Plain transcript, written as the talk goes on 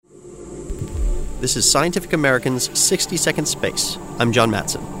This is Scientific American's 60-Second Space. I'm John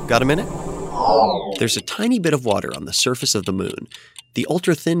Matson. Got a minute? There's a tiny bit of water on the surface of the moon. The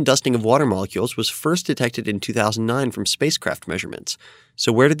ultrathin dusting of water molecules was first detected in 2009 from spacecraft measurements.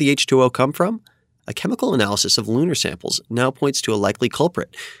 So where did the H2O come from? A chemical analysis of lunar samples now points to a likely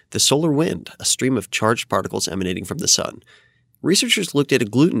culprit, the solar wind, a stream of charged particles emanating from the sun. Researchers looked at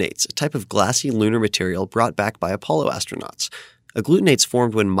agglutinates, a type of glassy lunar material brought back by Apollo astronauts. Agglutinates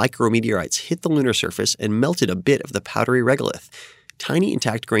formed when micrometeorites hit the lunar surface and melted a bit of the powdery regolith. Tiny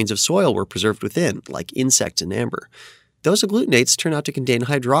intact grains of soil were preserved within, like insects in amber. Those agglutinates turn out to contain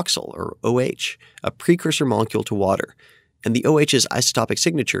hydroxyl, or OH, a precursor molecule to water. And the OH's isotopic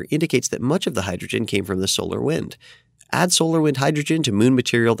signature indicates that much of the hydrogen came from the solar wind. Add solar wind hydrogen to moon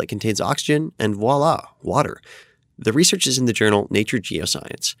material that contains oxygen, and voila, water. The research is in the journal Nature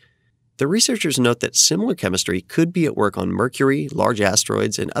Geoscience. The researchers note that similar chemistry could be at work on Mercury, large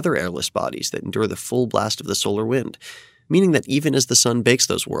asteroids, and other airless bodies that endure the full blast of the solar wind, meaning that even as the sun bakes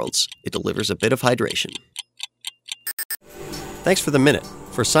those worlds, it delivers a bit of hydration. Thanks for the minute.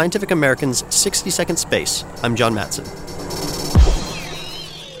 For Scientific American's 60-Second Space, I'm John Matson.